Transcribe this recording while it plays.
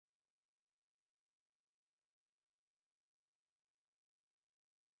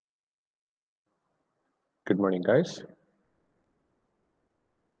Good morning, guys.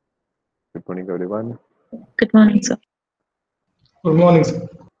 Good morning, everyone. Good morning, sir. Good morning, sir.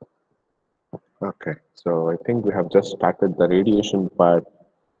 Okay, so I think we have just started the radiation part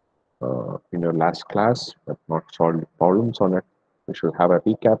in your last class, but not solved problems on it. We should have a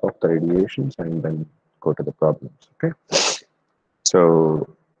recap of the radiations and then go to the problems. Okay,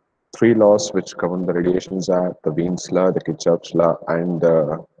 so three laws which govern the radiations are the Wien's law, the Kirchhoff's law, and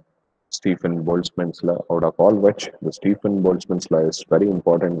the Stephen Boltzmann's law. Out of all which, the Stephen Boltzmann's law is very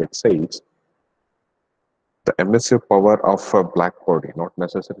important, which says the emissive power of a black body, not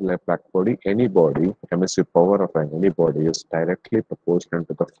necessarily a black body, any body, emissive power of any body is directly proportional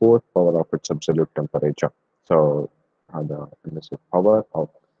to the fourth power of its absolute temperature. So the emissive power of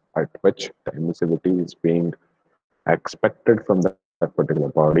at which the emissivity is being expected from that particular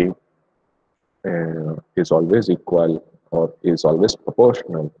body is always equal or is always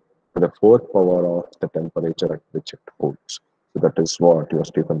proportional to the fourth power of the temperature at which it holds. So that is what your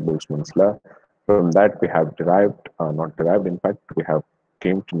Stephen Boltzmann's law. From that we have derived, not derived, in fact, we have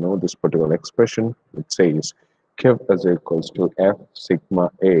came to know this particular expression which says Q is equals to F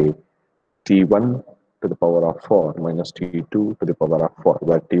sigma A T1 to the power of 4 minus T2 to the power of 4,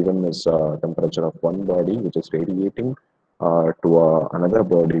 where T1 is temperature of one body which is radiating to another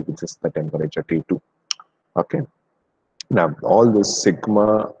body which is the temperature T2. Okay. Now, all this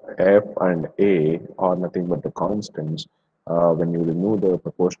sigma, F, and A are nothing but the constants. When you remove the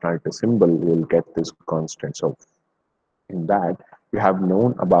proportionality symbol, you will get this constant. So, in that, you have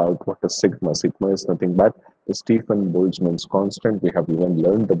known about what is sigma. Sigma is nothing but the Stephen Boltzmann's constant. We have even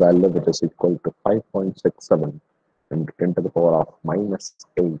learned the value which is equal to 5.67 and 10 to the power of minus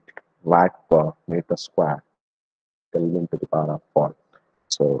 8 watt per meter square Kelvin to the power of 4.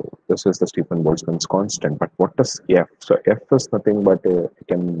 So this is the Stephen Boltzmann's constant. But what is F? So F is nothing but you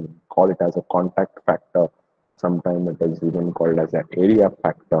can call it as a contact factor. Sometimes it is even called as an area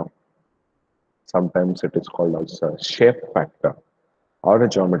factor. Sometimes it is called as a shape factor or a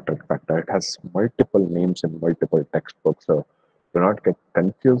geometric factor. It has multiple names in multiple textbooks. So do not get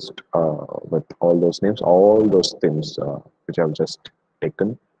confused with all those names. All those things which I've just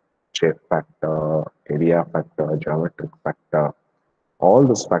taken, shape factor, area factor, geometric factor, all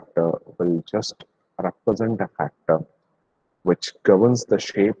those factors will just represent a factor which governs the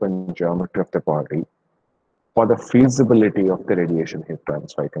shape and geometry of the body for the feasibility of the radiation heat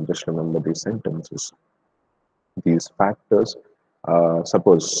transfer. I can just remember these sentences. These factors,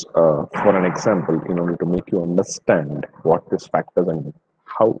 suppose for an example, in order to make you understand what these factors and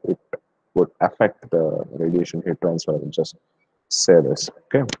how it would affect the radiation heat transfer, I will just say this.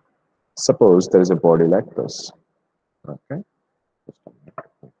 Okay. Suppose there is a body like this. Okay.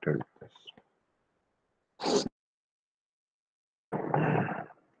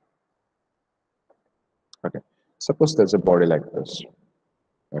 Okay, suppose there's a body like this.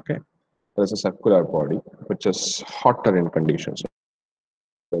 Okay, there's a circular body which is hotter in conditions.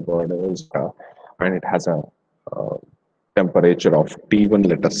 The body is and it has a uh, temperature of T1,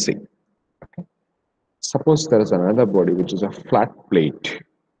 let us say. Okay. Suppose there is another body which is a flat plate,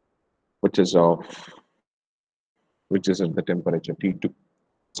 which is at the temperature T2.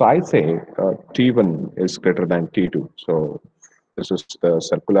 So I say T1 is greater than T2. So this is the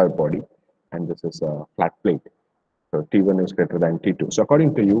circular body, and this is a flat plate. So T1 is greater than T2. So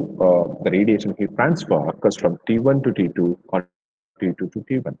according to you, the radiation heat transfer occurs from T1 to T2 or T2 to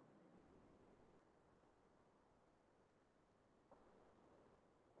T1.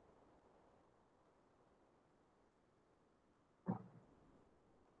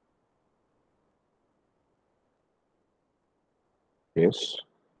 Yes.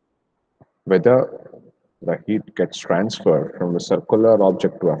 Whether the heat gets transferred from the circular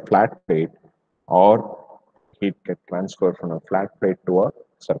object to a flat plate or heat gets transferred from a flat plate to a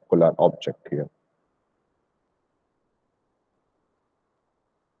circular object here.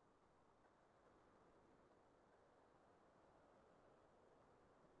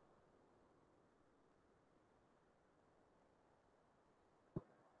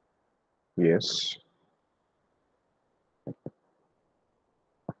 Yes.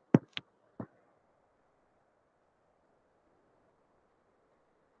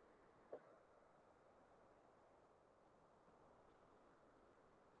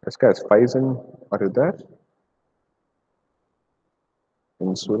 Yes, guys, Faizan, are you there?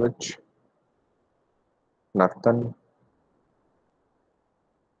 In Suraj? Nathan?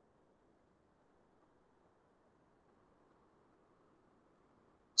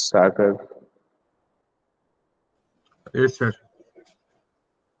 Sagar? Yes, sir.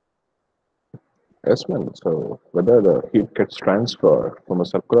 Yes, man. So whether the heat gets transferred from a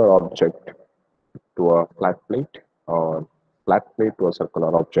circular object to to a flat plate or flat plate to a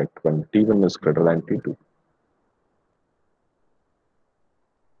circular object when T1 is greater than T2?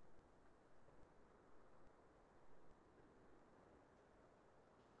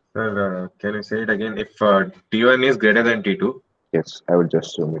 Sir, can you say it again? If T1 is greater than T2? Yes, I will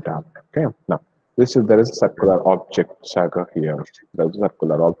just zoom it out. Okay, now there is a circular object saga here. There's a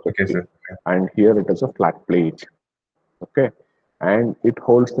circular object Okay, here, sir. and here it is a flat plate. Okay, and it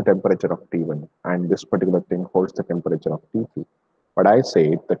holds the temperature of T1, and this particular thing holds the temperature of T2. But I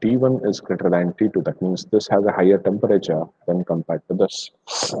say the T1 is greater than T2. That means this has a higher temperature than compared to this.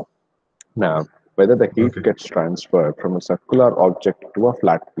 Now, whether the heat Okay. gets transferred from a circular object to a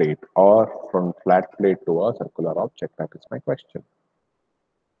flat plate or from flat plate to a circular object, that is my question.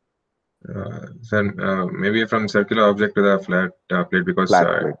 Sir, maybe from circular object to the flat plate because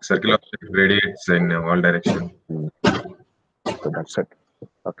Flat plate. circular object radiates in all direction. So that's it.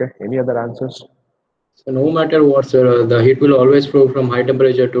 Okay. Any other answers? So no matter what, sir, the heat will always flow from high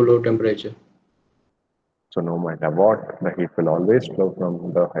temperature to low temperature. So no matter what, the heat will always flow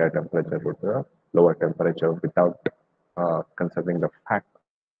from the higher temperature to the lower temperature without considering the fact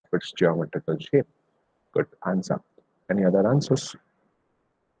of its geometrical shape. Good answer. Any other answers?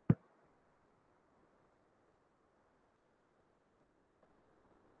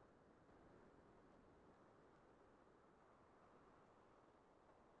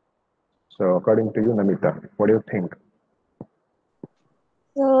 So according to you, Namita, what do you think?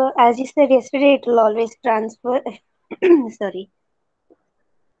 So, as you said yesterday, it will always transfer. Sorry.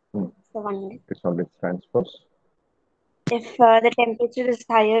 Hmm. So, 1 minute. It always transfers. If the temperature is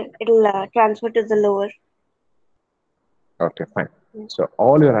higher, it will transfer to the lower. Okay, fine. Yeah. So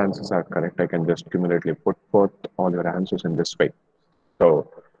all your answers are correct. I can just cumulatively put forth all your answers in this way.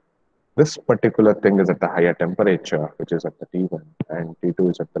 So this particular thing is at the higher temperature, which is at the T1, and T2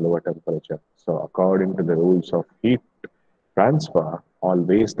 is at the lower temperature. So according to the rules of heat transfer,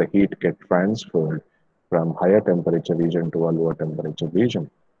 always the heat get transferred from higher temperature region to a lower temperature region.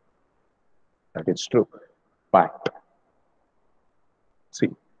 That is true. But see,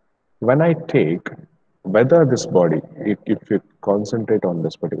 when I take whether this body, if you concentrate on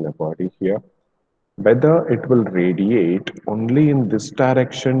this particular body here, whether it will radiate only in this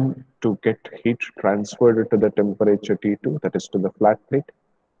direction to get heat transferred to the temperature T2, that is to the flat plate,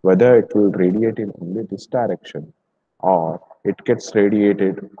 whether it will radiate in only this direction or it gets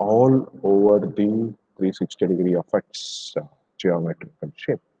radiated all over the 360 degree of its geometrical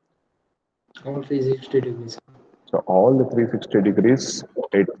shape. All 360 degrees. So all the 360 degrees,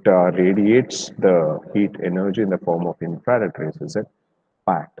 it radiates the heat energy in the form of infrared rays, is it?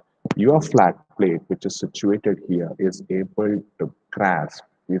 But your flat plate, which is situated here, is able to grasp,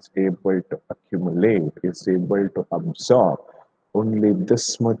 is able to accumulate, is able to absorb only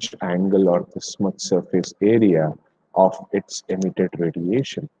this much angle or this much surface area of its emitted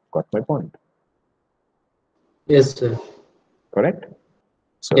radiation. Got my point? Yes, sir. Correct?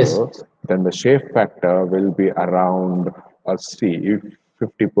 So Yes. then the shape factor will be around, see,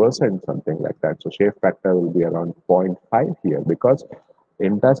 50%, something like that. So shape factor will be around 0.5 here because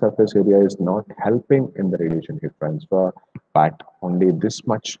entire surface area is not helping in the radiation heat transfer, but only this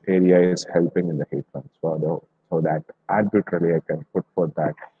much area is helping in the heat transfer. Though, so that arbitrarily I can put forth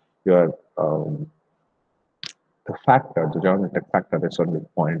that your the factor, the geometric factor is only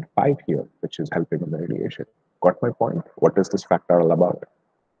 0.5 here, which is helping in the radiation. Got my point? What is this factor all about?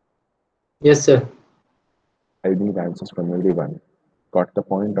 Yes, sir. I need answers from everyone. Got the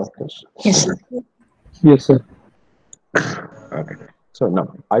point of this? Yes, sir. Yes, sir. Okay. So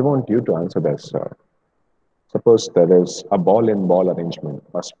now I want you to answer this. Suppose there is a ball in ball arrangement,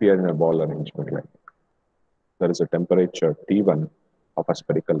 a spear in a ball arrangement. Like there is a temperature T1 of a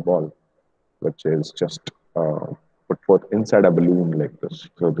spherical ball, which is just put forth inside a balloon like this.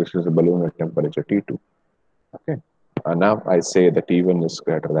 So this is a balloon at temperature T2. Okay. Now I say that T1 is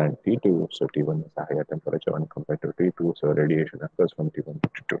greater than T2, so T1 is a higher temperature when compared to T2, so radiation occurs from T1 to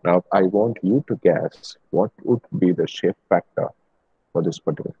T2. Now I want you to guess what would be the shape factor for this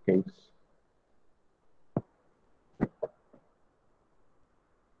particular case.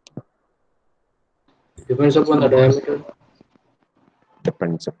 Depends upon the diameter.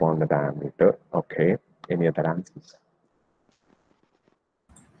 Depends upon the diameter. Okay. Any other answers?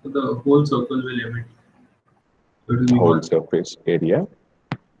 So the whole circle will emit. So it will be Whole one. surface area.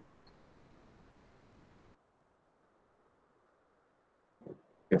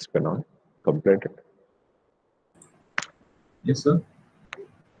 Yes, Benon. Complete it. Yes, sir.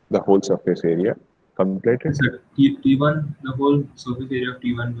 The whole surface area. Complete it. Yes, sir. T1, the whole surface area of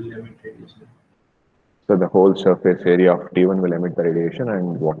T1 will emit radiation. So the whole surface area of T1 will emit the radiation,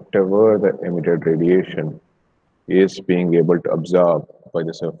 and whatever the emitted radiation is being able to absorb by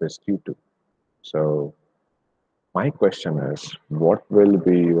the surface T2. So my question is, what will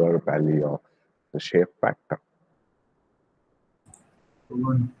be your value of the shape factor?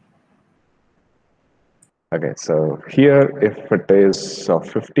 1. Okay, so here if it is of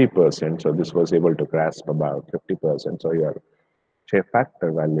 50%, so this was able to grasp about 50%, so your shape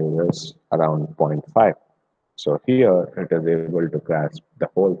factor value is around 0.5. So here it is able to grasp the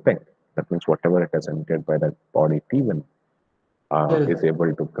whole thing. That means whatever it is emitted by that body T1 is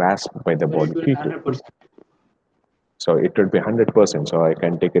able to grasp by the It body will be T2. 100%. So it would be 100%. So I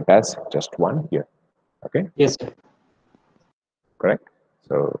can take it as just 1 here. Okay, Yes, sir. correct?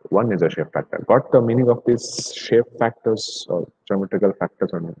 So 1 is a shape factor. Got the meaning of these shape factors or geometrical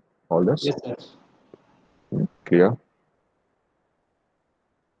factors and all this? Yes, sir. Clear?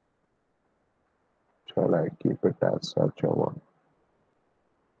 Shall I keep it as such or one?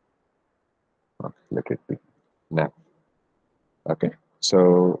 Okay, let it be. Now, okay.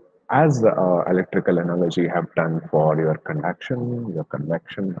 So as the electrical analogy have done for your conduction, your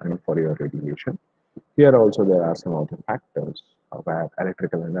convection, and for your radiation, here also there are some other factors where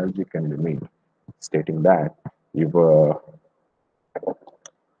electrical energy can be made, stating that if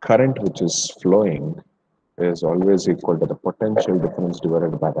current which is flowing is always equal to the potential difference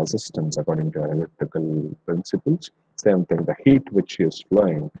divided by resistance according to our electrical principles. Same thing, the heat which is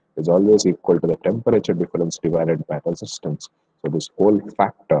flowing is always equal to the temperature difference divided by resistance. So this whole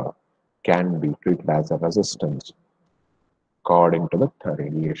factor can be treated as a resistance according to the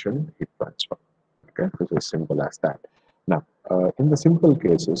radiation heat transfer. Okay, this is simple as that. Now, in the simple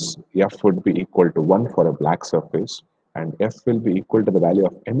cases, F would be equal to 1 for a black surface, and F will be equal to the value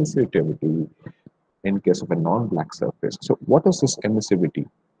of emissivity in case of a non-black surface. So what is this emissivity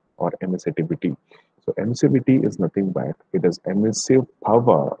or emissivity? So emissivity is nothing but it is emissive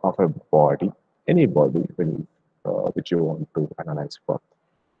power of a body, any body which you want to analyze for,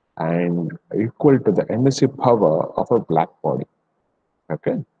 and equal to the emissive power of a black body.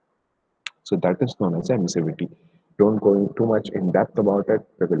 Okay, so that is known as emissivity. Don't go in too much in depth about it.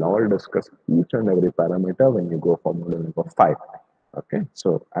 We will all discuss each and every parameter when you go for model number 5. Okay,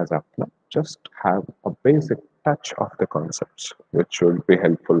 so as of now, just have a basic touch of the concepts, which should be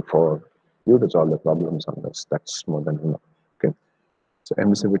helpful for you to solve the problems on this. That's more than enough. Okay, so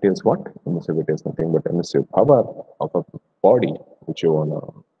emissivity is what? Emissivity is nothing but emissive power of a body which you want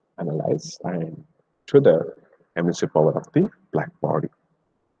to analyze, and to the emissive power of the black body.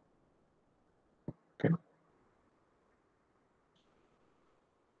 Okay.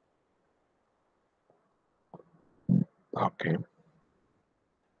 Okay.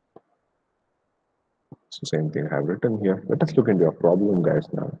 So same thing I have written here. Let us look into a problem, guys,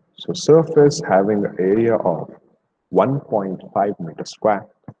 now. So surface having an area of 1.5 meters square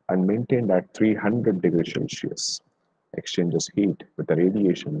and maintained at 300 degrees Celsius exchanges heat with the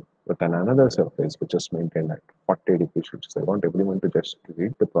radiation with another surface which is maintained at 40 degrees Celsius. I want everyone to just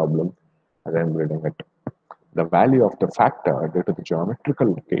read the problem as I'm reading it. The value of the factor due to the geometrical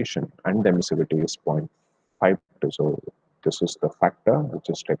location and the emissivity is 0.52. So this is the factor which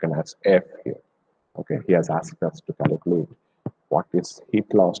is taken as F here. Okay, he has asked us to calculate what is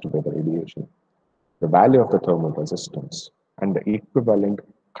heat lost by the radiation, the value of the thermal resistance, and the equivalent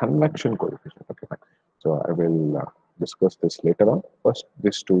convection coefficient. Okay, fine. So I will discuss this later on. First,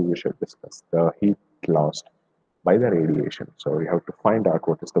 these two we should discuss. The heat lost by the radiation. So we have to find out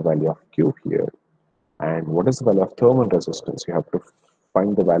what is the value of Q here, and what is the value of thermal resistance. You have to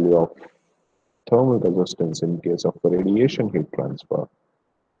find the value of thermal resistance in case of the radiation heat transfer.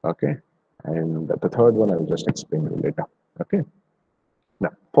 Okay, and the third one I will just explain you later. Okay.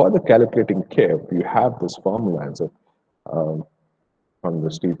 Now, for the calculating KF, you have this formula answer from the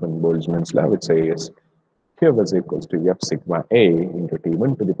Stefan Boltzmann's law, which says KF is equals to F sigma A into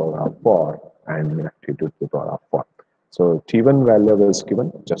T1 to the power of 4 and T2 to the power of 4. So T1 value is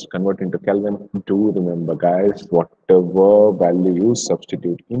given, just convert into Kelvin. Do remember, guys, whatever value you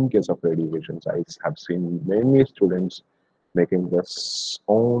substitute in case of radiations, I have seen many students making this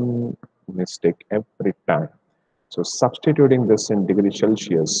own mistake every time. So substituting this in degree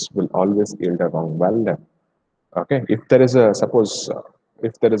Celsius will always yield a wrong value. Okay, if there is a, suppose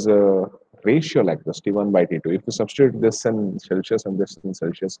if there is a ratio like this T1 by T2, if you substitute this in Celsius and this in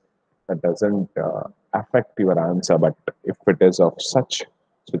Celsius, that doesn't affect your answer. But if it is of such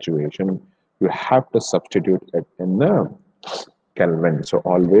situation, you have to substitute it in the Kelvin. So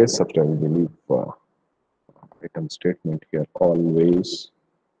always substitute, I believe, item statement here, always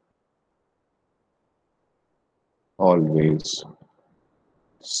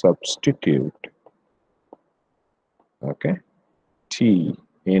substitute Okay, T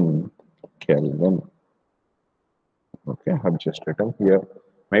in Kelvin. Okay, I've just written here.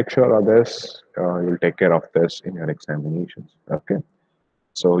 Make sure others, you'll take care of this in your examinations. Okay,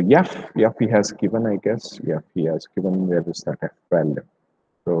 so F he has given, I guess. F he has given, where is that F value?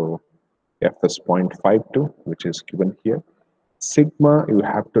 So F is 0.52, which is given here. Sigma, you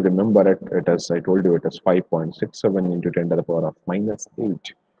have to remember it. It is, I told you, it is 5.67 into 10 to the power of minus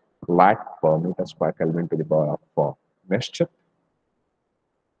 8 watt per meter square Kelvin to the power of 4. Nischit?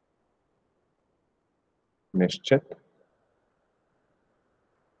 Nischit?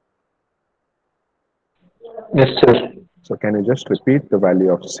 Yes, sir. So can you just repeat the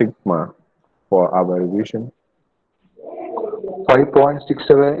value of sigma for our revision?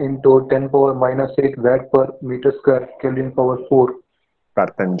 5.67 into 10 power minus 8 watt per meter square Kelvin power 4.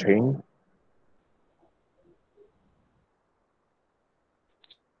 Kartan Jain?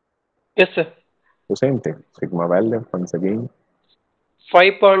 Yes, sir. The same thing. Sigma value, once again.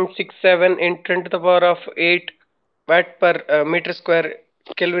 5.67 in 10 to the power of 8 watt per meter square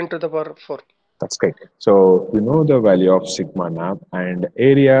Kelvin to the power of 4. That's great. So you know the value of sigma nav, and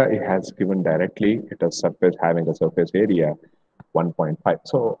area it has given directly. It is surface having a surface area 1.5.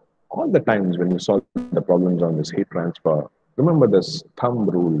 So all the times when you solve the problems on this heat transfer, remember this thumb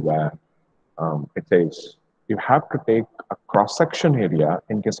rule where it says you have to take a cross section area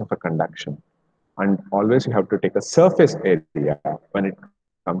in case of a conduction, and always you have to take a surface area when it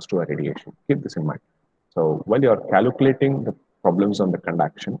comes to a radiation. Keep this in mind. So while you're calculating the problems on the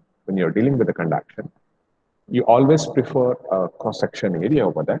conduction, when you're dealing with the conduction, you always prefer a cross-section area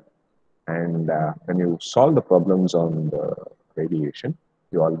over there. And when you solve the problems on the radiation,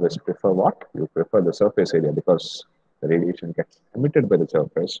 you always prefer what? You prefer the surface area because the radiation gets emitted by the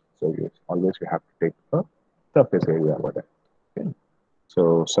surface. So you have to take a surface area over there. Okay.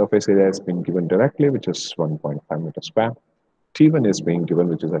 So surface area has been given directly, which is 1.5 meter square. T1 is being given,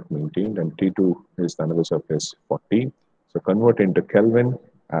 which is at maintained, and T2 is the another surface for T. So convert into Kelvin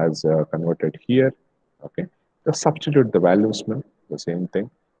as converted here. Okay. Just substitute the values, man. The same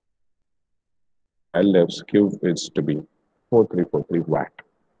thing. LF's Q is to be 4343 watt.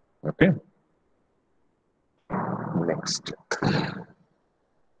 Okay. Next.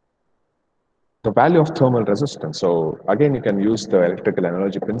 The value of thermal resistance. So again, you can use the electrical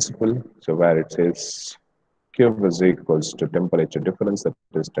analogy principle. So where it says Q is equals to temperature difference, that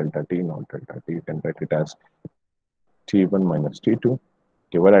is delta T, not delta T. You can write it as T1 minus T2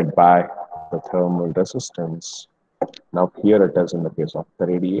 divided by the thermal resistance. Now here it is in the case of the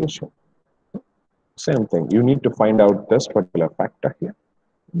radiation. Same thing. You need to find out this particular factor here.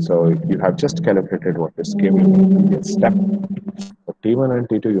 So you have just calculated what is given in the previous step. For T1 and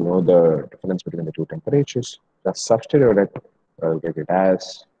T2, you know the difference between the two temperatures. Just substitute it. I'll get it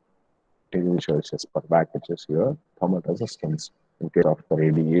as degree Celsius per watt, which is your thermal resistance in case of the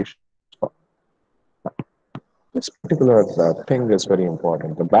radiation. This particular thing is very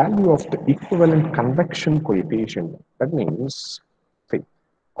important. The value of the equivalent convection coefficient. That means, see,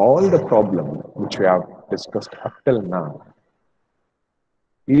 all the problem which we have discussed up till now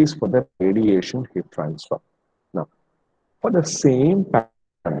is for the radiation heat transfer. Now, for the same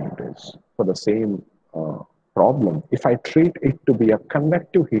parameters, for the same problem, if I treat it to be a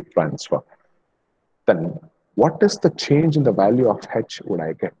convective heat transfer, then what is the change in the value of H would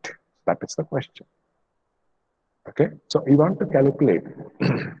I get? That is the question. Okay, so you want to calculate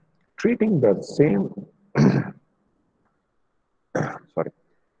treating the same,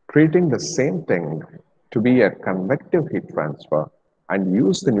 treating the same thing to be a convective heat transfer and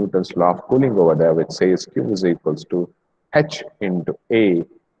use the Newton's law of cooling over there, which says Q is equals to H into A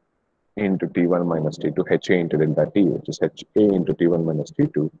into T1 minus T2, HA into delta T, which is HA into T1 minus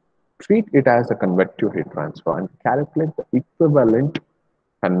T2. Treat it as a convective heat transfer and calculate the equivalent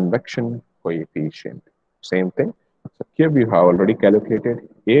convection coefficient. Same thing. So here we have already calculated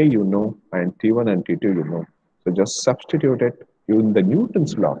A, you know, and T1 and T2, you know. So just substitute it in the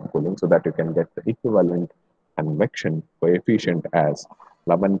Newton's law of cooling so that you can get the equivalent convection coefficient as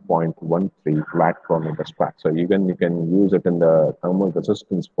 11.13 watt per meter square. So even you can use it in the thermal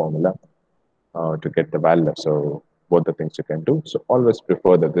resistance formula to get the value. So both the things you can do. So always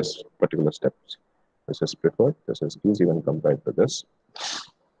prefer that this particular steps. This is preferred. This is easy when compared to this.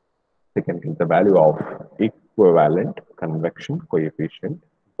 You can get the value of equivalent convection coefficient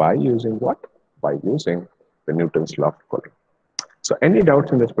by using what? By using the Newton's law of cooling. So any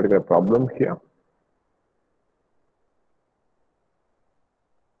doubts in this particular problem here?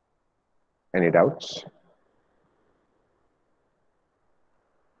 Any doubts?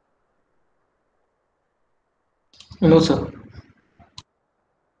 No, sir.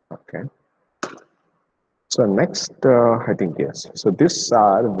 Okay. So next, I think yes. So these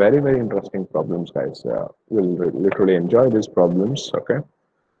are very, very interesting problems, guys. We'll literally enjoy these problems. Okay.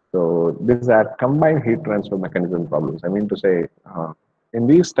 So these are combined heat transfer mechanism problems. I mean to say, in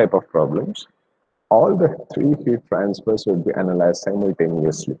these type of problems, all the three heat transfers would be analyzed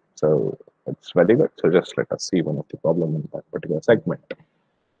simultaneously. So it's very good. So just let us see one of the problem in that particular segment.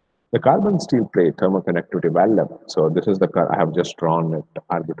 The carbon steel plate thermoconductivity valve. So this is the I have just drawn it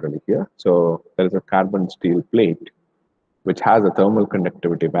arbitrarily here. So there is a carbon steel plate which has a thermal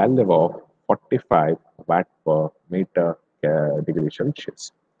conductivity value of 45 watt per meter degree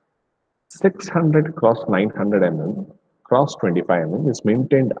Celsius. 600 cross 900 mm cross 25 mm is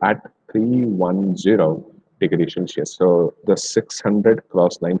maintained at 310 degrees Celsius. So the 600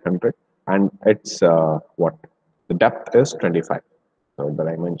 cross 900 and it's what? The depth is 25. So the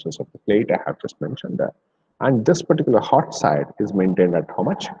dimensions of the plate I have just mentioned that. And this particular hot side is maintained at how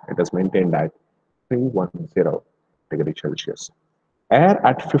much? It is maintained at 310 degrees Celsius. Air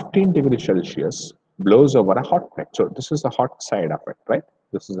at 15 degrees Celsius blows over a hot plate. So this is the hot side of it, right?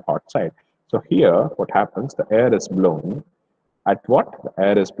 This is the hot side. So here, what happens? The air is blown at what? The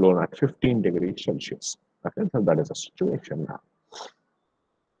air is blown at 15 degrees Celsius. Okay, so that is a situation now.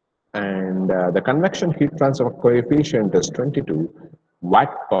 And the convection heat transfer coefficient is 22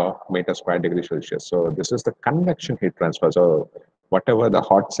 watt per meter square degree Celsius. So this is the convection heat transfer. So whatever the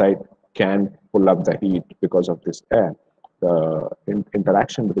hot side can pull up the heat because of this air, the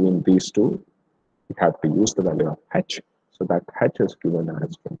interaction between these two, we have to use the value of H. So that H is given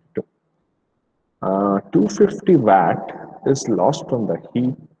as 22. 250 watt is lost from the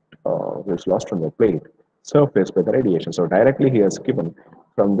heat, is lost from the plate surface by the radiation. So directly he has given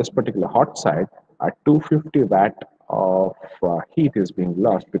from this particular hot side, at 250 watt of heat is being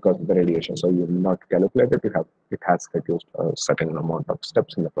lost because of the radiation. So you will not calculate it. It has reduced a certain amount of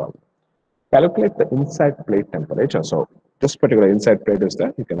steps in the problem. Calculate the inside plate temperature. So this particular inside plate is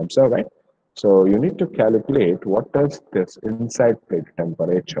there. You can observe, right? So you need to calculate what is this inside plate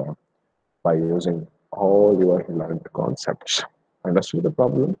temperature by using all your learned concepts. Understood the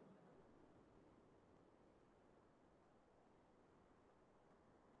problem?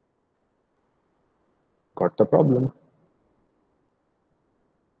 Got the problem?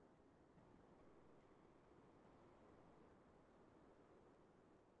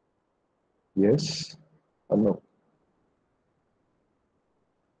 Yes or no?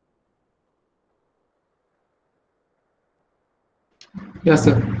 Yes,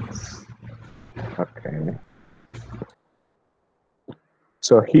 sir. Okay.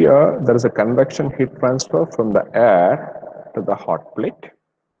 So here there is a convection heat transfer from the air to the hot plate,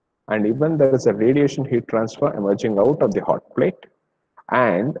 and even there is a radiation heat transfer emerging out of the hot plate.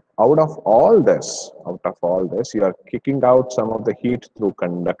 And out of all this, you are kicking out some of the heat through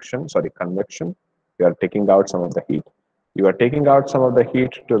convection. You are taking out some of the heat. You are taking out some of the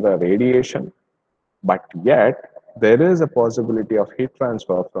heat to the radiation, but yet there is a possibility of heat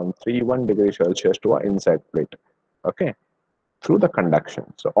transfer from 31 degrees Celsius to an inside plate. Okay, through the conduction.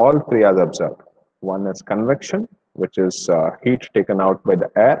 So all three are observed. One is convection, which is heat taken out by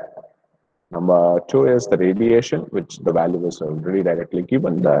the air. Number two is the radiation, which the value is already directly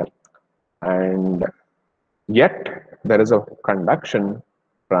given there. And yet there is a conduction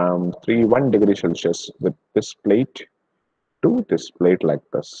from 31 degrees Celsius with this plate to this plate like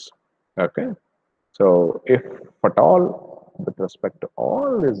this. Okay. So if at all, with respect to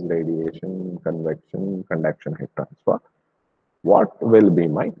all this radiation, convection, conduction, heat transfer, what will be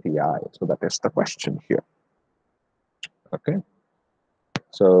my Pi? So that is the question here. Okay.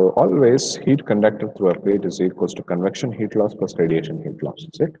 So always heat conducted through a plate is equals to convection heat loss plus radiation heat loss.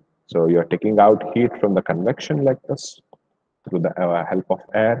 Is it? So you are taking out heat from the convection like this through the help of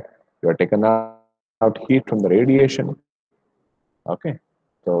air. You are taking out heat from the radiation. Okay.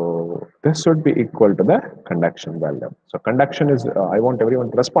 So this should be equal to the conduction value. So conduction is, I want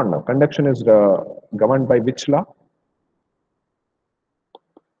everyone to respond now. Conduction is governed by which law?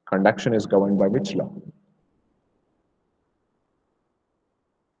 Conduction is governed by which law?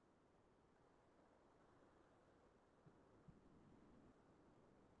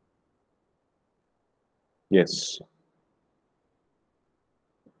 Yes.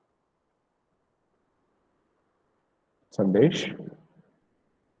 Sandesh?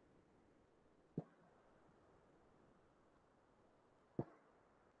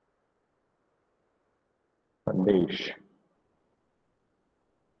 Sandesh.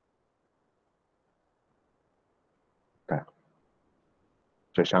 Okay.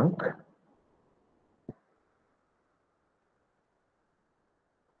 Shashank?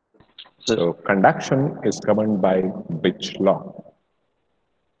 So conduction is governed by which law?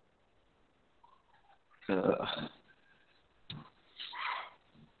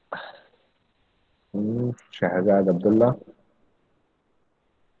 Shahzad Abdullah.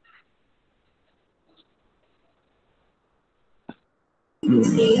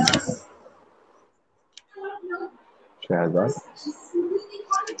 Shahzad.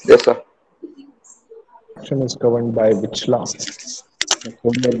 Yes, sir. Action is governed by which law?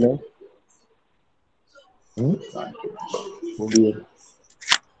 Hmm?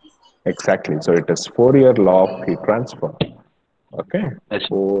 Exactly. So it is Fourier law of heat transfer. Okay. Yes, sir.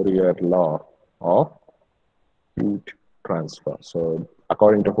 Fourier law of heat transfer. So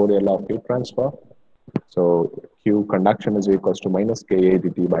according to Fourier law of heat transfer, so Q conduction is equals to minus Ka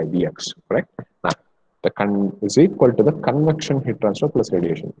dt by dx, correct? Now, the is equal to the convection heat transfer plus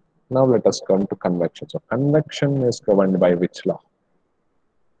radiation. Now let us come to convection. So convection is governed by which law?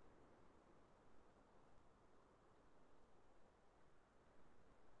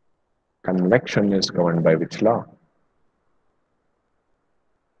 Convection is governed by which law?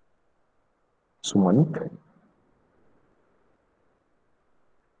 Sumant?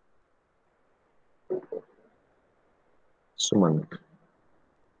 Sumant.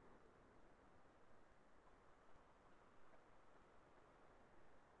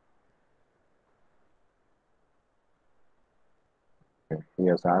 He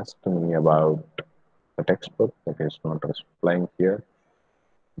has asked me about the textbook, but he's not replying here.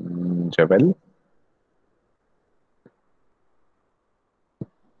 Javel?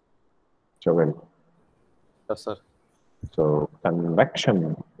 Javel. Yes, sir. So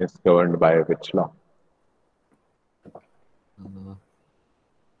convection is governed by which law?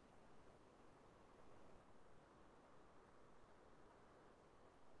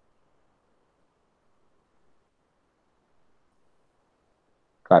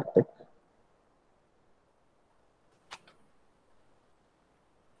 Karthik?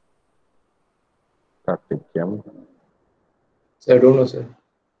 Karthik Yam? So I don't know, sir.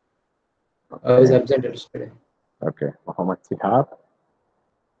 I was absent yesterday. Okay. Muhammad Sihab?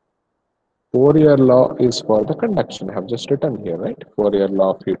 Fourier law is for the conduction. I have just written here, right? Fourier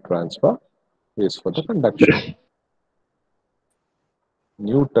law of heat transfer is for the conduction.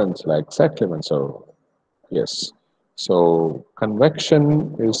 Newton's law, exactly. So, yes. So,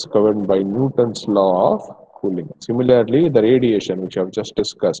 convection is governed by Newton's law of cooling. Similarly, the radiation, which I have just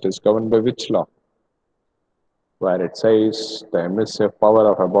discussed, is governed by which law? Where it says the emissive power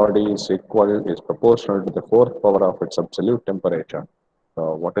of a body is proportional to the fourth power of its absolute temperature.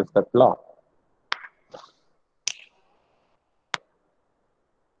 So, what is that law?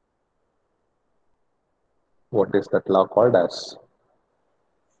 What is that law called as?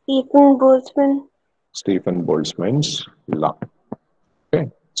 Stephen Boltzmann. Stephen Boltzmann's law. Okay,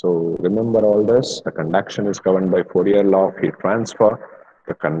 so remember all this. The conduction is governed by Fourier law of heat transfer.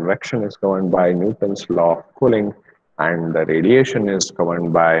 The convection is governed by Newton's law of cooling, and the radiation is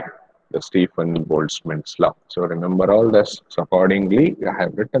governed by the Stephen Boltzmann's law. So remember all this. So accordingly, I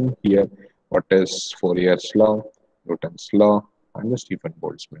have written here what is Fourier's law, Newton's law, and the Stephen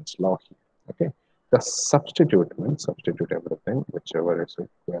Boltzmann's law here. Okay. The substitute means substitute everything, whichever is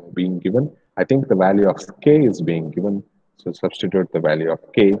being given. I think the value of K is being given. So substitute the value of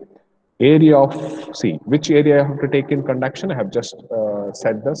K. Area of, see, which area I have to take in conduction? I have just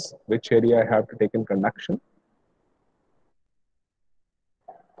said this. Which area I have to take in conduction?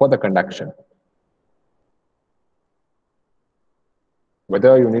 For the conduction.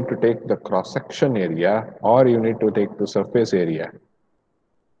 Whether you need to take the cross-section area or you need to take the surface area.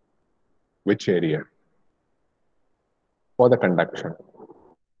 Which area? For the conduction.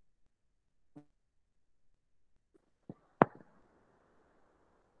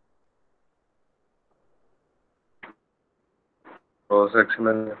 Cross-section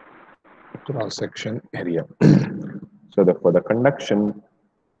area. Cross-section area. So for the conduction,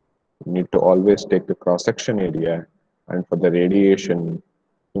 you need to always take the cross-section area, and for the radiation,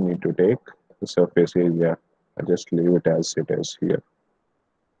 you need to take the surface area. I just leave it as it is here.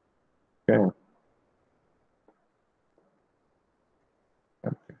 Okay.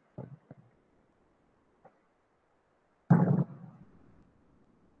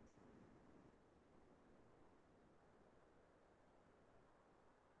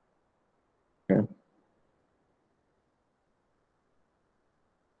 Okay.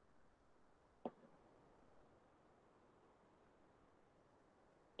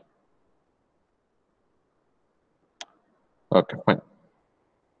 Okay, fine.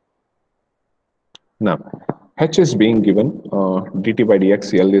 Now, h is being given, dt by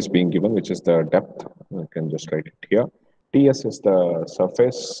dx, L is being given, which is the depth. I can just write it here. Ts is the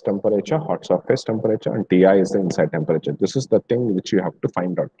surface temperature, hot surface temperature, and Ti is the inside temperature. This is the thing which you have to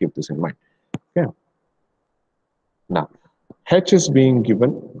find out. Keep this in mind. Okay. Now, H is being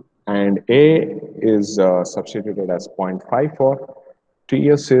given and A is substituted as 0.54.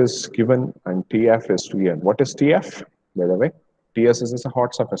 TS is given and TF is 2N. What is TF, by the way? TS is a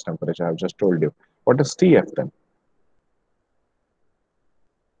hot surface temperature, I've just told you. What is TF then?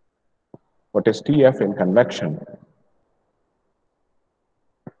 What is TF in convection?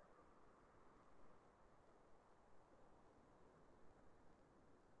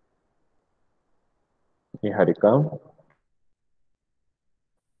 Niharika?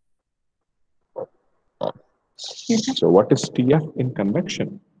 So what is TF in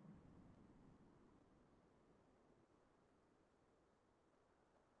convection?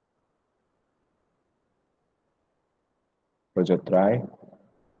 Rajat Rai?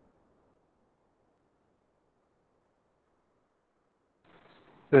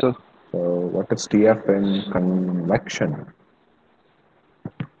 Yes, sir. So what is TF in convection?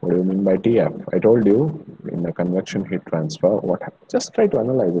 What do you mean by TF? I told you in a convection heat transfer, just try to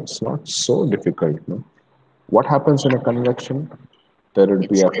analyze it. It's not so difficult. No? What happens in a convection? There would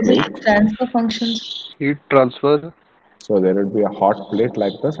be a plate. Transfer functions. Heat transfer. So there would be a hot plate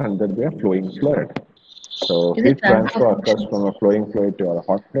like this and there would be a flowing fluid. So Is it heat transfer transfer occurs functions? from a flowing fluid to a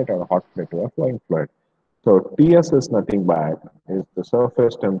hot plate or a hot plate to a flowing fluid. So Ts is nothing but is the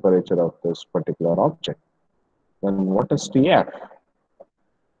surface temperature of this particular object. Then what is Tf?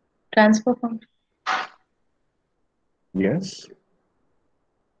 Transfer function. Yes.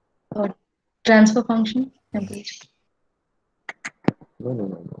 Transfer function. Temperature. No.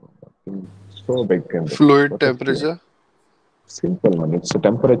 Nothing so big in this. Fluid What is Tf? temperature. Simple one. It's the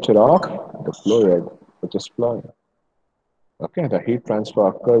temperature of the fluid which is flowing. Okay, the heat transfer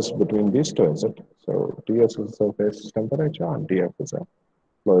occurs between these two, is it? So Ts is surface temperature and Tf is a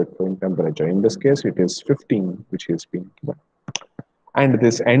fluid flowing temperature. In this case, it is 15, which is being given. And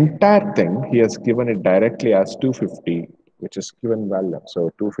this entire thing, he has given it directly as 250, which is given value. So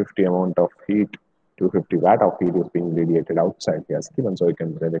 250 amount of heat, 250 watt of heat is being radiated outside. He has given, so you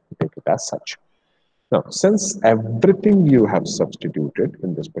can directly take it as such. Now, since everything you have substituted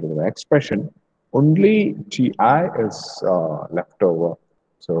in this particular expression, only Ti is left over.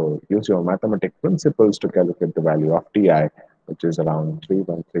 So use your mathematical principles to calculate the value of Ti, which is around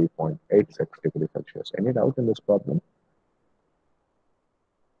 313.86 degrees Celsius. Any doubt in this problem?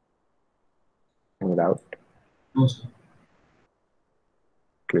 Any doubt? No, sir.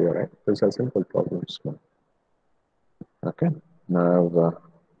 Clear, right? These are simple problems. Okay. Now,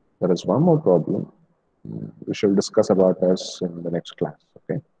 there is one more problem. We shall discuss about this in the next class.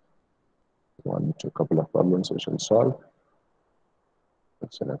 Okay. One to a couple of problems we shall solve.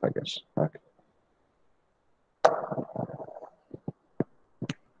 That's enough, I guess. Okay.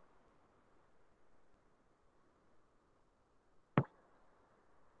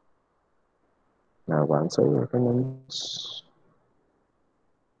 Now answer your comments.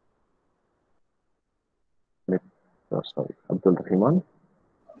 Oh, sorry, Abdul Rahman.